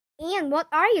Ian, what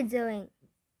are you doing?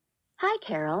 Hi,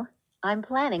 Carol. I'm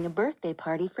planning a birthday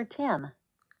party for Tim.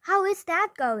 How is that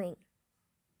going?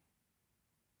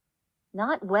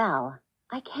 Not well.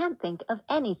 I can't think of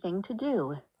anything to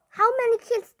do. How many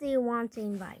kids do you want to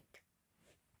invite?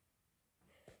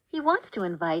 He wants to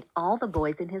invite all the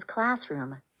boys in his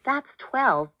classroom. That's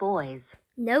 12 boys.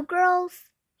 No girls?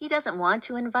 He doesn't want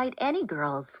to invite any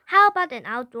girls. How about an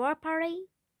outdoor party?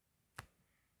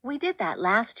 We did that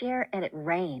last year and it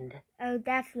rained. Oh,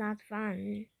 that's not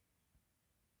fun.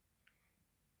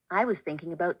 I was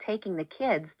thinking about taking the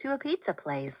kids to a pizza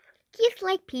place. Kids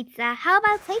like pizza. How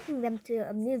about taking them to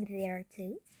a movie theater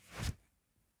too?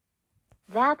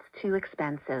 That's too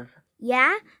expensive.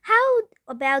 Yeah? How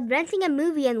about renting a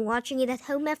movie and watching it at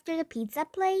home after the pizza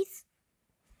place?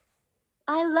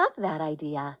 I love that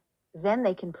idea. Then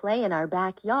they can play in our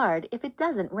backyard if it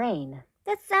doesn't rain.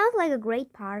 That sounds like a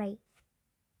great party.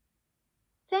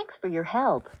 Thanks for your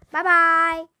help.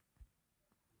 Bye-bye.